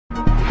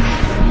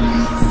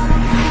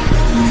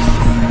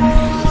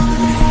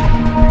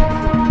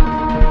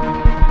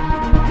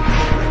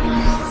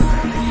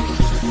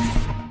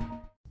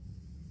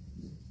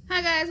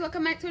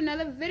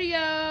another video.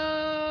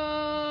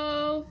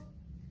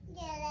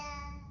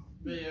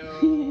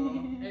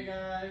 Hey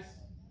guys.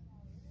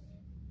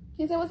 Can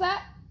you say what's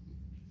up?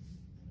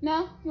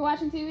 No? You're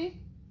watching TV?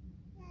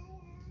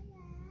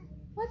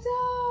 What's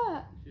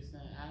up? She's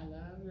saying I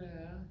love you.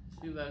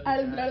 She loves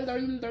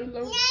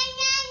you.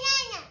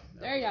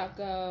 There y'all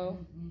go.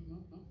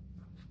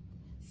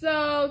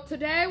 So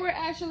today we're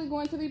actually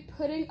going to be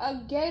putting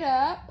a gate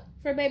up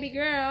for baby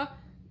girl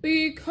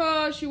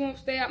because she won't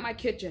stay out my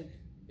kitchen.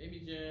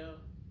 Baby jail.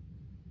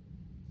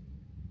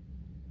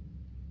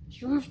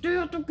 She won't stay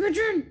out the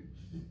kitchen.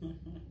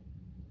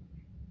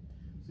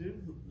 She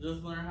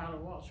just learned how to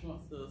walk. She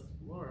wants to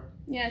explore.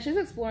 Yeah, she's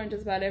exploring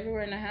just about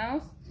everywhere in the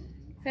house.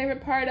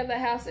 Favorite part of the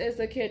house is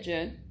the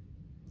kitchen.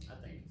 I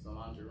think it's the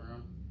laundry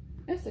room.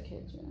 It's the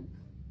kitchen.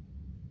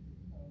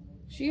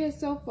 She is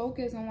so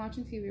focused on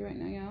watching TV right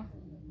now, y'all.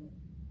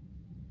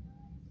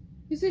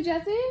 You see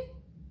Jessie?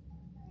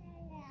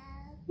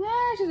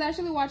 Yeah, she's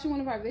actually watching one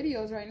of our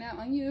videos right now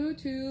on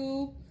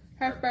YouTube.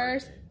 Her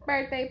first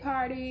birthday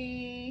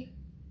party.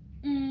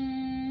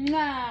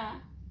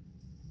 Mwah.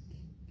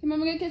 Can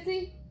Mama get a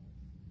kissy?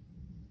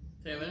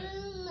 Taylor?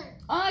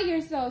 Oh,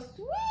 you're so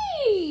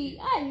sweet.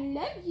 I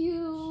love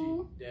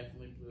you. She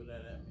definitely blew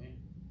that at me.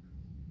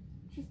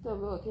 She still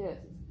blew a kiss.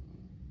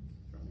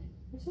 From me.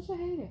 You're such a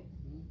hater.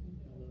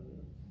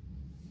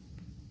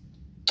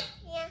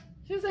 Yeah.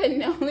 She said,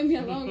 no, leave me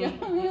alone,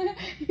 y'all.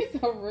 You're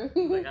so rude.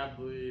 Like I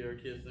blew your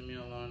kiss, leave me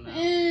alone now.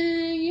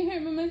 You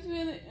hurt Mama's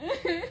feelings.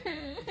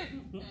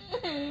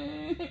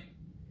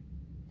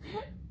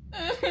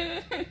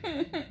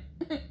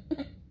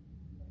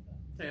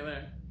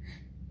 Taylor.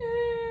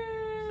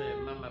 Say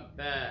mama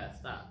bad.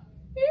 Stop.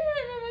 You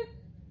hurt Mama.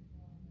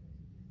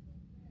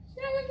 She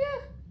don't like you.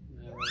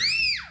 Never.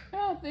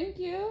 Oh, thank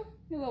you.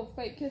 Your little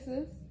fake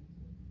kisses.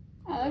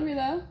 I love you,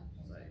 though.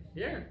 It's like,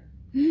 here.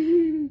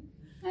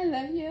 I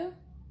love you.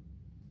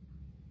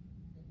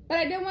 But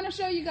I did want to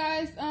show you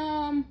guys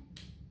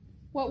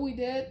what we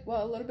did.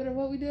 Well, a little bit of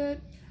what we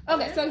did.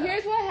 Okay, so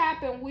here's what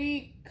happened.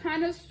 We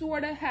kind of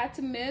sort of had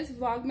to miss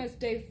Vlogmas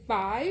Day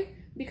 5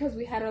 because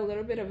we had a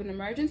little bit of an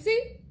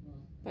emergency.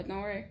 But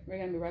don't worry, we're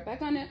going to be right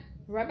back on it.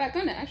 Right back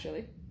on it,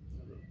 actually.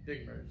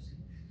 Big emergency.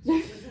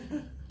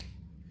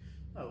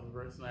 That was the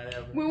worst night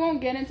ever. We won't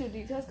get into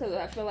details because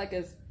I feel like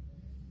it's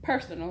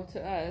personal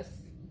to us.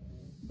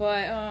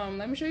 But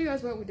let me show you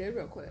guys what we did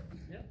real quick.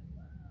 Yep.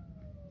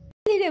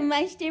 Little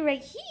monster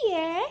right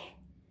here.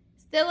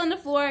 Still on the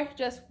floor,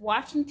 just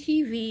watching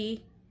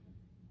TV.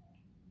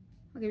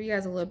 I'll give you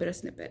guys a little bit of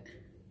snippet.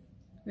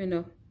 You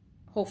know,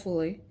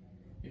 hopefully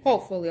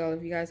all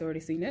of you guys already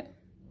seen it.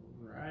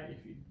 Right.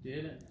 If you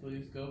didn't,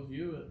 please go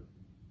view it.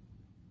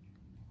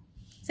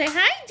 Say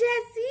hi,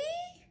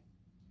 Jessie.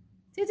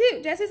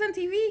 Tutu, Jessie's on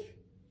TV.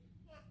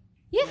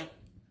 Yeah,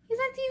 he's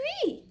on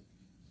TV.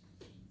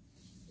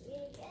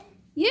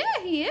 Yeah,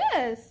 he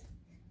is.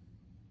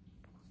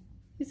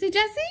 You see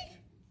Jessie?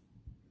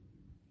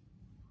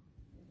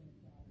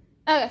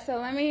 Okay, so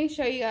let me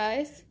show you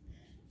guys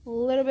a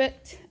little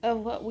bit of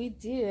what we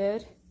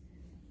did.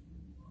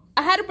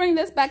 I had to bring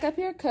this back up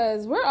here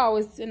because we're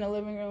always in the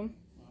living room.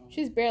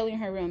 She's barely in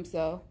her room,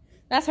 so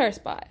that's her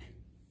spot.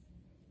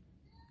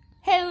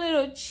 Hey,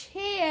 little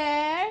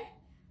chair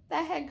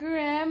that her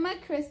grandma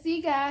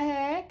Chrissy got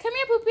her. Come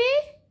here, Poopy.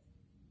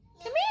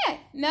 Come here.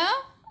 No?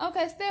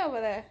 Okay, stay over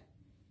there.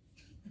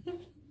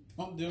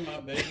 Don't do my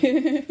baby.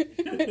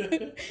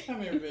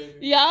 Come here, baby.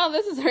 Y'all,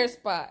 this is her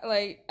spot.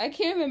 Like, I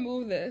can't even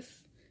move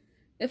this.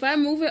 If I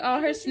move it,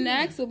 all her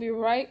snacks will be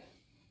right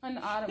on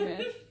the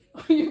ottoman.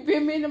 You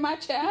been mean to my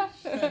child?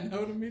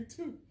 No to me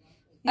too.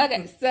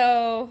 Okay,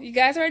 so you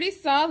guys already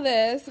saw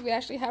this. We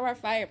actually have our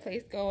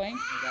fireplace going. We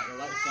got the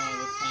lights on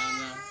this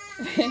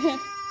time now.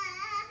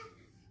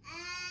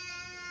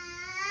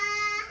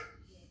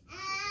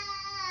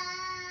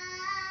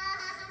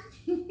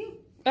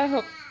 I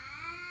hope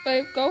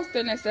Babe Ghost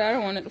in there. I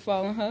don't want it to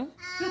fall on her.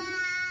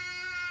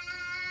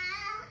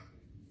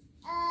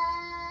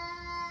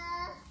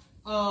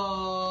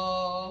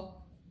 Oh.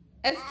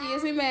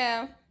 Excuse me,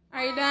 ma'am.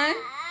 Are you done?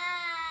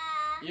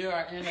 You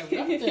are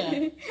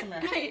interrupting. Come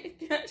here.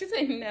 She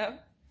said no.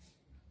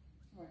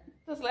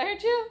 Just let her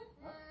chill.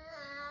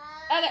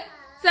 Okay,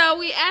 so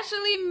we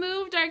actually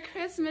moved our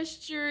Christmas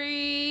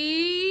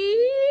tree.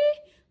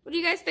 What do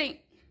you guys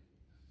think?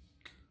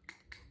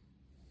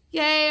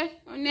 Yay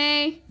or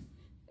nay?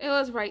 It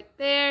was right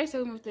there,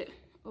 so we moved it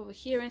over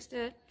here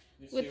instead.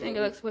 We think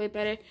it looks way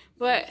better,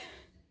 but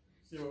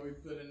see what we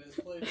put in this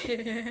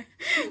place.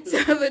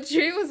 so the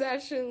tree was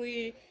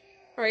actually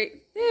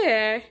right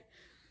there,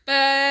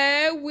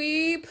 but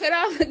we put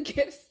all the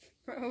gifts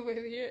over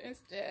here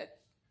instead.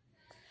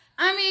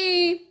 I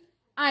mean,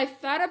 I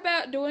thought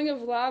about doing a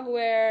vlog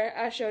where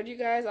I showed you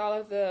guys all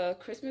of the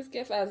Christmas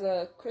gifts as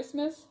a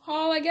Christmas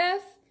haul, I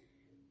guess.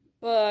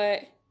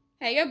 But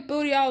hey, your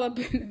booty all up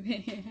in the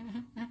video.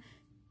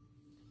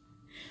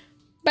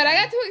 But I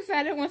got too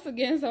excited once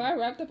again, so I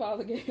wrapped up all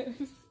the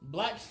gifts.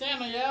 Black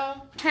Santa,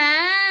 y'all.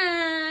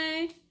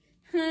 Hi.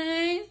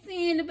 Hi,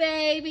 Santa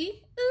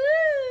baby.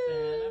 Ooh.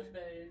 Santa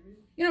baby.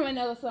 You know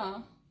another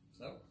song.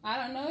 I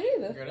don't know it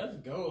either. Girl, that's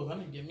gold. I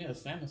need to get me a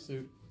Santa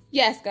suit.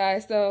 Yes,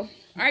 guys. So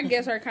our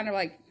gifts are kind of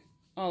like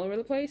all over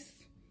the place.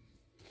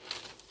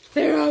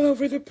 They're all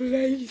over the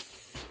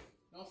place.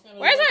 No,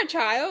 Where's our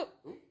child?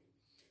 Who?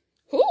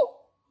 Who?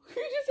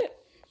 You just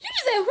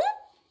said who?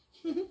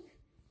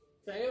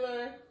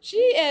 Taylor. She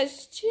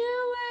is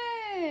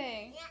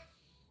chilling.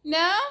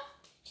 No?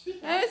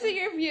 Let me see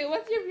your view.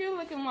 What's your view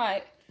looking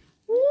like?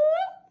 Woo.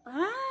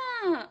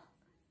 Ah.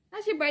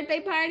 That's your birthday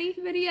party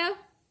video?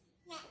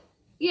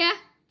 Yeah?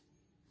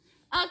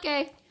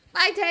 Okay.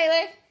 Bye,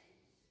 Taylor.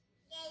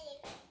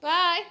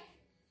 Bye.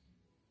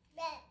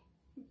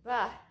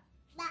 Bye.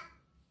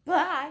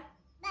 Bye.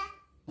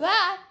 Bye.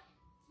 Bye.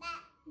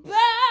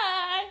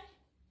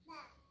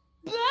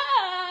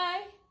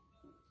 Bye.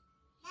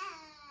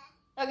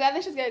 Okay, I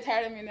think she's getting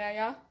tired of me now,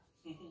 y'all.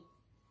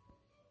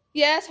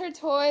 Yes, her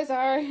toys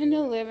are in the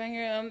living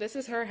room. This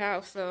is her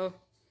house, so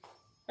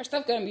her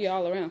stuff gonna be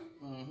all around.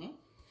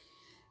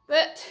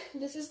 But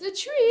this is the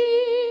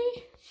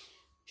tree.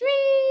 Tree.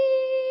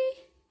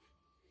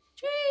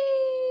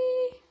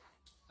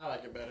 I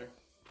like it better.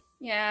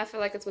 Yeah, I feel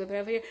like it's way better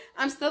over here.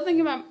 I'm still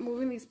thinking about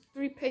moving these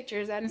 3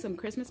 pictures, adding some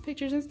Christmas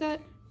pictures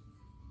instead.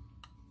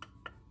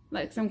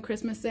 Like some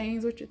Christmas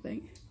sayings. What you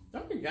think?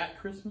 Don't we got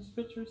Christmas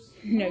pictures?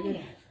 No, you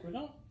don't. We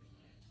don't.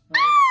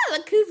 Ah,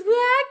 look who's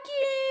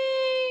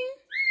walking.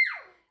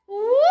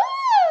 Woo!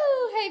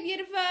 Hey,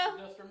 beautiful.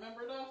 Just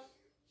remembered us?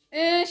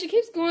 And she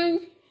keeps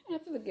going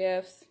after the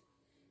gifts.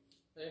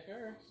 They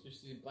her. You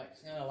see Black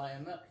Santa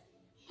lighting up.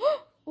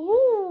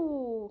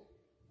 Ooh.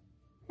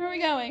 Where are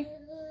we going?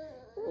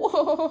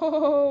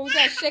 Whoa. We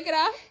gotta shake it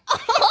off.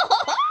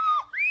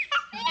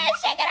 We gotta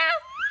shake it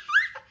off.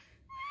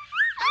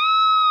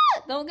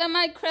 Ah, don't get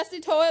my crusty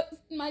toes.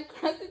 My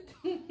crusty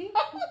toes.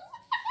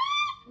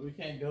 We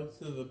can't go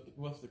to the,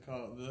 what's it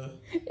called?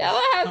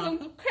 Y'all have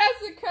some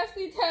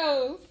crusty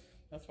toes.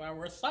 That's why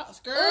we're socks,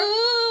 girl.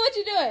 Ooh, what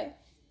you doing?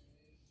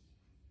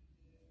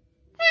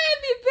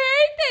 Happy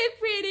birthday,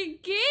 pretty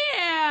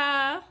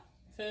girl.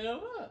 Taylor,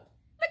 look.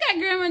 Look at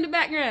Grandma in the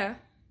background.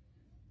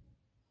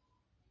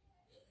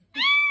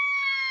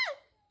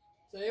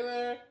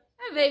 Taylor.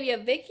 That baby a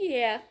big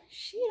here.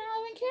 She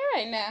don't even care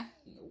right now.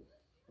 Nope.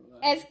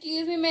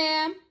 Excuse me,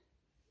 ma'am.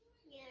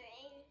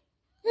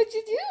 What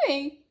you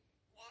doing?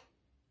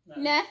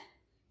 Nah.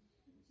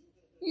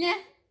 Nah.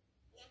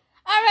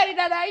 Alrighty,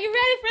 Dada. Are you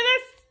ready for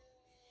this?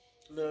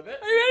 A little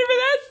bit. Are you ready for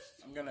this?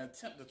 I'm gonna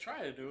attempt to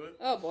try to do it.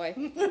 Oh boy.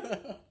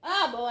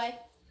 Oh boy.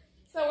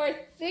 So we're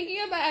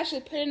thinking about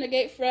actually putting the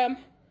gate from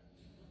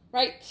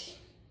right.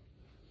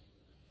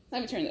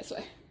 Let me turn this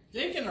way.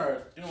 Thinking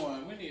or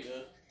doing, we need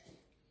to.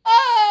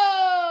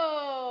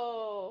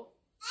 Oh!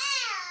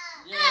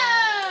 Yay!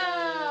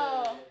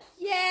 Oh!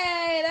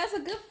 Yay! That's a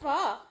good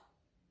fall.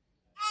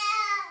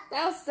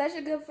 That was such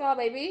a good fall,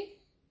 baby.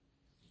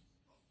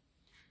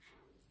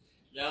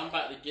 Yeah, I'm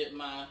about to get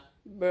my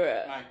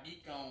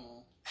geek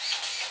on.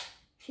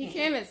 He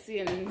can't even see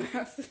in the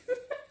glasses.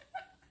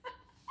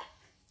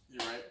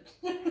 You're right.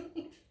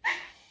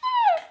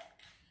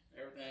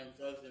 Everything's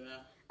fuzzy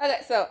now.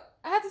 Okay, so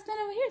I have to stand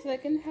over here so I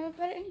can have a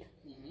better angle.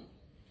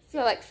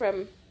 So like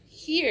from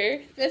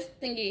here, this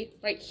thingy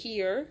right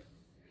here,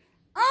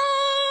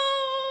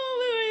 all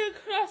the way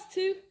across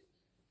to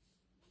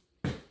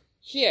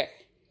here.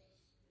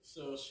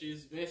 So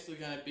she's basically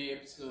going to be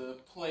able to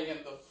play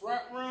in the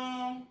front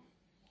room.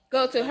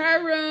 Go to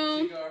her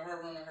room. She got her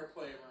room and her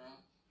playroom.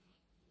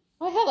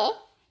 Oh, hello.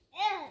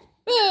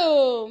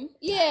 Boom.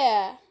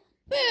 Yeah.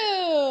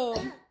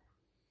 Boom.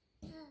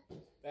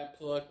 That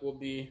plug will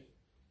be,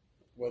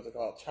 what's it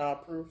called,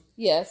 childproof?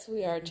 Yes,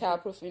 we are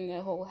childproofing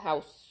the whole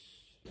house.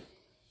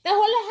 The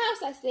whole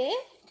house, I said.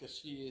 Because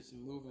she is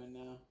moving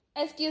now.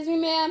 Excuse me,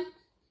 ma'am.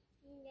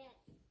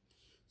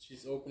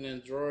 She's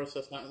opening drawers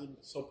that's not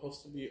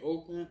supposed to be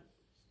open.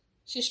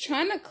 She's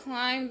trying to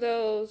climb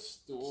those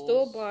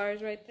stool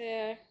bars right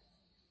there.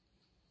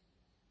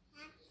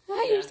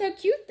 Oh, you're so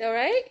cute though,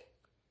 right?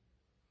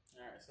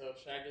 Alright, so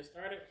should I get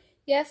started?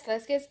 Yes,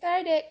 let's get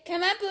started.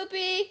 Come on,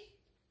 Poopy.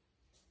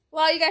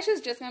 Well, you guys, she's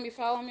just going to be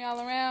following me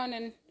all around,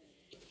 and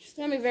she's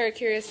going to be very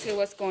curious to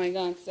what's going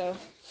on, so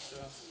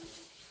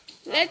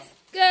let's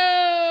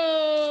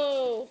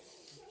go.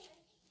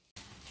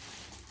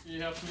 Can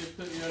you help me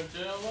put your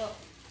gel up?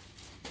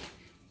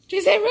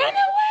 She said, run away.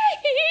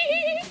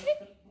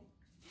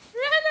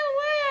 Run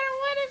away. I don't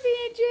want to be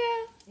in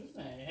jail. This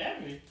ain't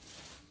heavy.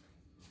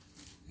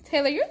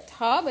 Taylor, you're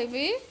tall,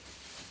 baby.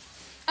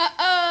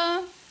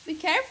 Uh-oh. Be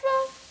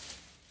careful.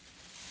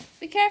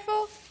 Be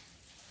careful.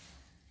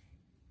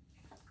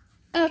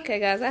 Okay,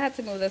 guys, I had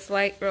to move this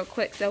light real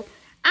quick, so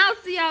I'll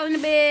see y'all in the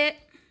bed.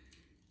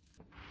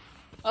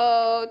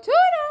 Oh,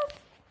 toodle.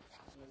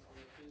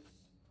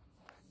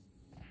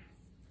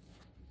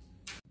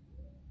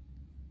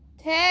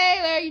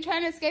 Taylor, you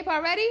trying to escape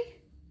already?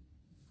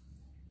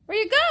 Where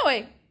you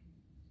going?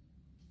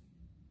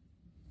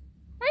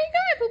 Where you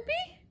going,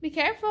 Poopy? Be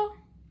careful.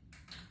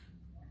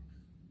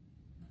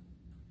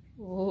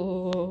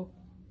 Whoa.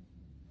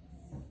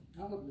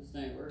 I hope this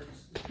thing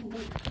works.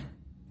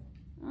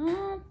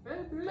 Oh, I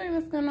think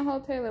it's gonna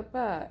hold Taylor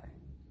back.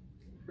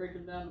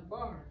 Breaking down the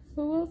bars.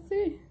 So we'll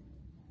see.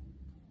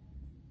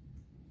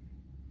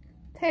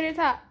 Tater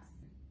tots.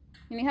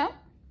 You need help?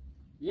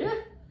 Yeah.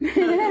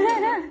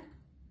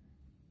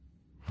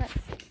 Let's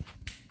see.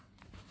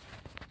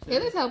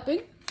 Taylor's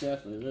helping.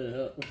 Definitely really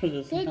help.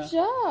 Good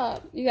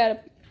job. You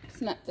gotta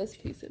snap this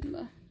piece in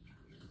the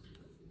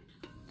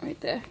right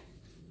there.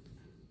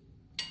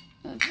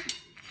 Okay.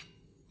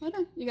 Hold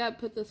on. You gotta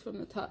put this from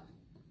the top.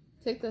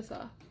 Take this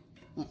off.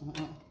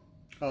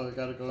 Oh, we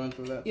gotta go in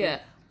through that. Yeah.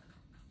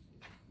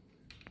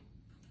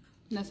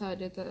 That's how I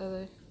did the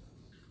other.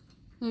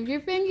 Move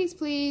your fingies,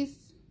 please.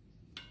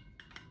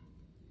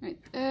 Right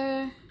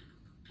there.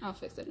 I'll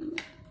fix it in a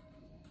minute.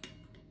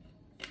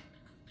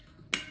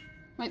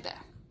 Right there.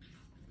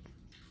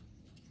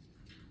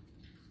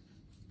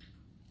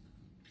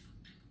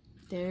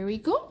 There we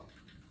go.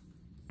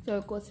 So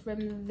it goes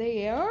from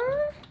there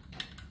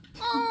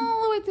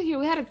all the way to here.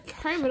 We had to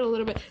curve it a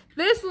little bit.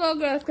 This little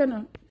girl's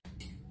gonna.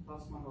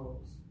 Lost my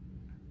hose.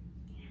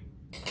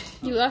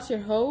 You lost your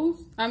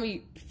hose? I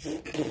mean,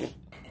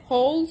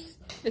 holes?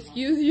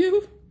 Excuse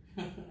you?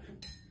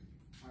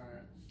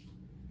 Alright.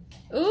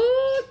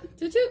 Ooh,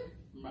 toot toot.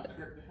 I'm about to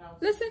hurt the house.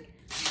 Listen.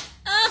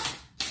 Oh,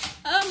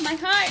 oh, my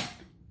heart.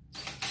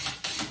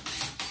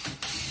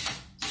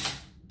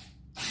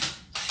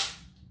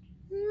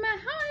 My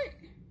heart.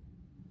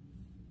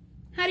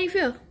 How do you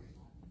feel?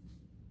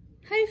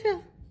 How do you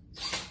feel?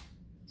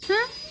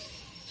 Huh?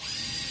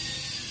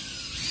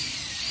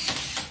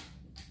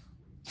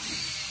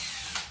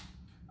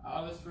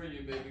 All this for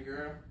you, baby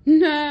girl.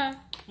 Nah.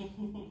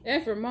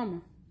 And for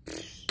mama.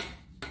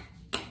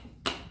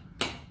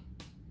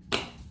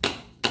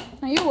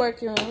 Now you're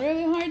working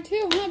really hard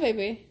too, huh,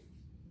 baby?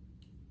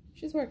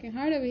 She's working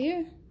hard over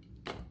here.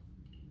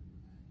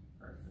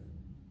 Perfect.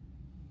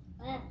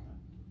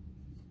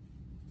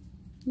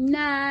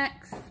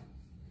 Next.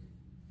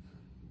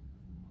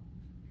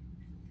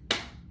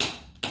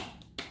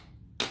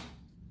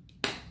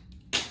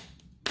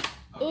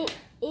 Oh,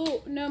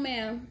 oh, no,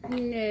 ma'am.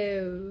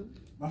 No.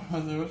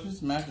 What's you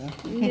smacking? No.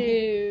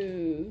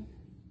 Can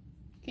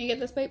you get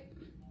this, babe?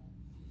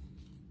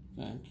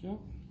 Thank you.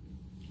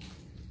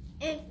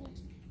 I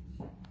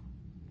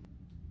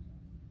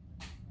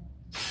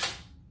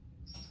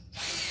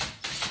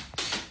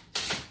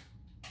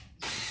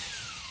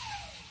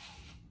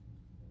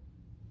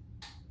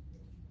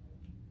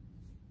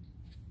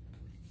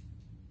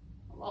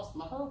lost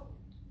my hoe.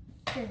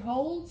 Your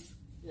holes?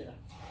 Yeah.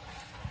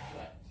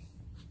 Right.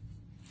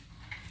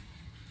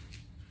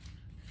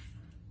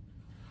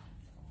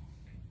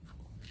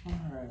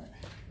 Alright.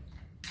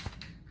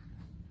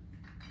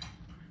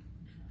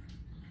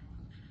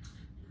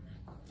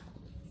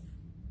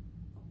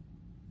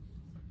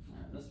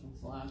 Alright, this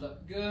one's lined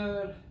up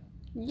good.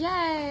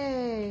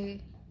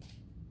 Yay!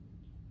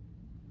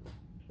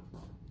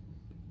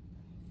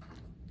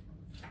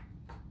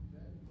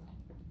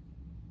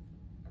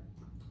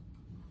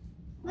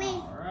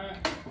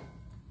 Alright.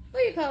 What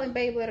are you calling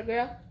babe, little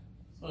girl?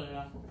 So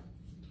yeah.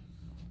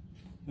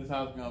 This is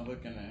how it's gonna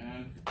look in the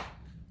end.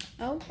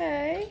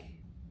 Okay.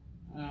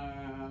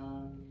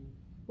 Um,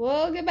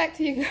 We'll get back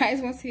to you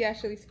guys once he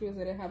actually screws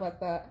it in. How about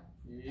that?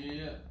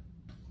 yeah.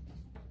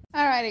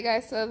 Alrighty,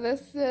 guys. So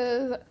this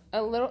is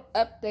a little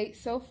update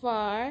so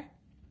far.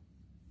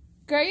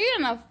 Girl, you're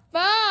gonna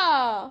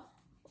fall.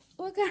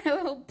 Look at her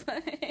little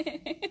butt.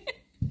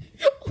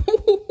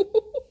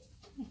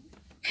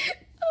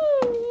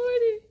 Oh,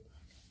 Lordy.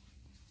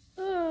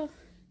 Oh.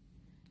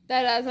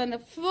 Dada's on the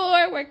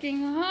floor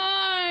working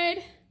hard.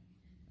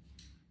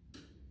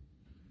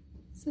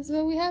 This is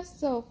what we have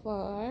so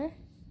far.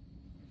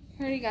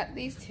 Already got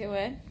these two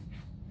in.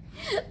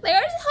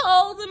 There's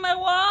holes in my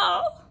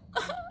wall.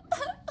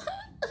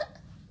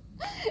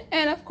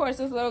 And of course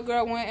this little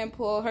girl went and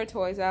pulled her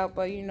toys out,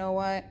 but you know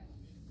what?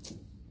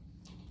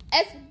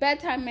 It's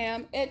bedtime,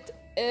 ma'am. It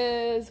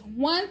is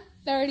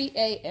 1:30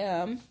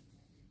 a.m.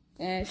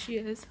 and she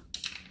is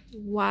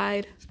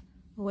wide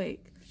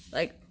awake.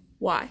 Like,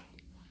 why?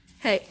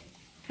 Hey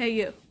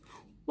you.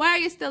 Why are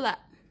you still up?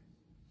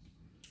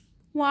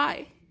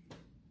 Why?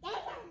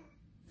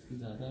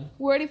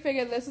 We already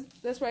figured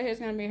this right here is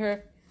going to be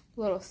her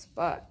little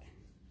spot.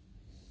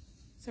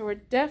 So we're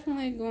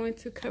definitely going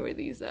to cover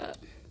these up.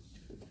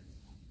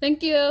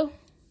 Thank you.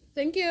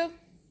 Thank you.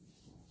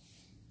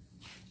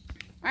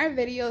 Our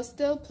video is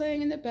still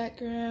playing in the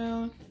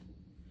background.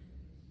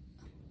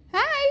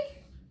 Hi.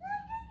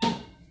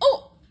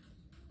 Oh,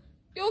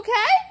 you okay?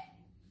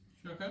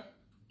 You okay?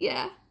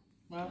 Yeah.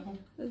 What happened?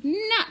 It's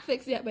not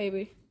fixed yet,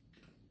 baby.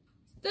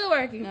 Still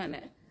working on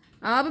it.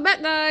 I'll be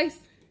back, guys.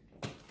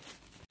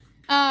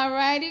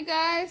 Alrighty,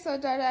 guys. So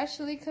Dad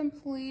actually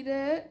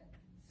completed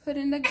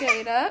putting the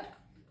gate up.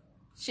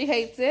 She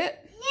hates it.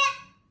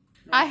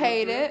 I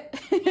hate it.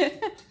 Hey,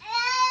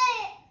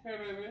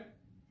 baby.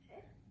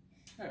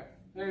 Here,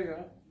 there you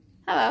go.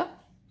 Hello.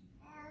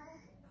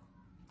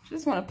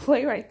 Just want to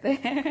play right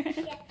there.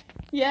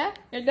 Yeah?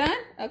 You're done?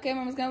 Okay,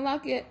 Mama's gonna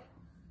lock it.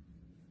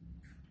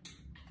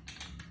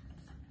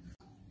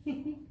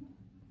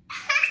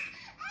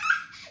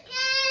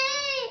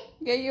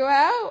 Get you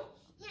out?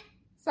 Yeah.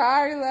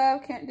 Sorry,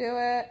 love. Can't do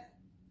it.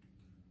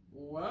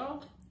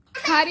 Well,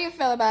 How do you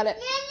feel about it?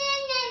 I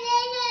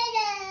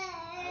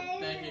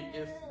think it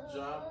gets the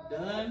job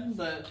done,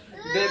 but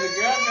baby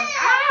girl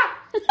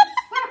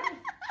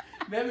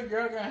baby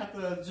girl gonna have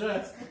to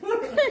adjust.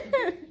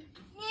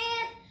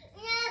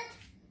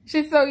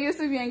 She's so used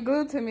to being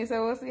glued to me,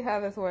 so we'll see how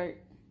this works.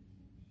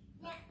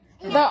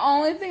 The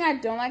only thing I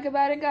don't like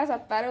about it, guys, I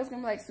thought it was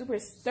gonna be like super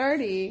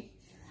sturdy.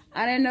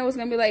 I didn't know it was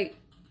gonna be like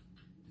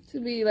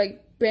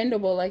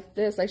bendable like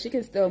this. Like she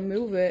can still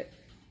move it.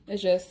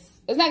 It's just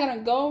it's not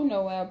gonna go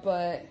nowhere,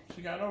 but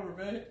She got over,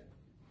 babe.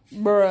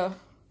 bruh.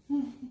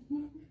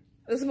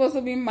 It's supposed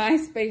to be my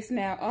space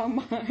now. Oh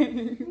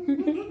my.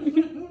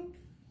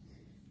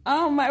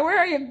 Oh my, where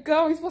are you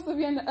going? You're supposed to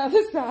be on the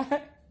other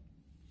side.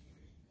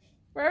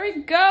 Where are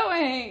we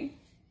going?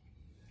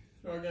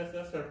 So I guess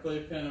that's our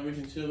playpen and we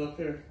can chill up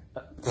here.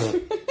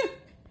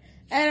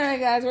 Anyway,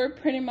 guys, we're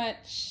pretty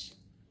much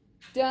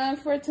done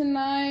for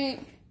tonight.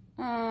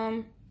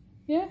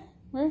 Yeah,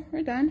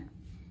 we're done.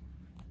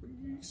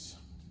 Peace.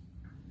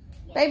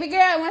 Baby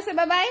girl, wanna say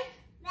bye-bye?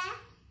 Bye.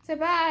 Say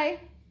bye.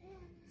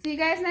 See you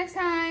guys next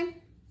time.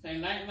 Say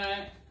night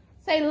night.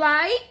 Say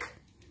like,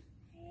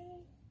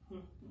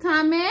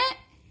 comment,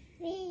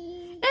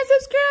 Bye. and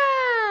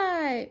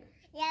subscribe.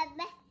 Yeah,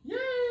 bye.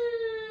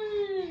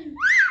 Yay!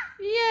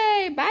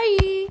 Yay, bye.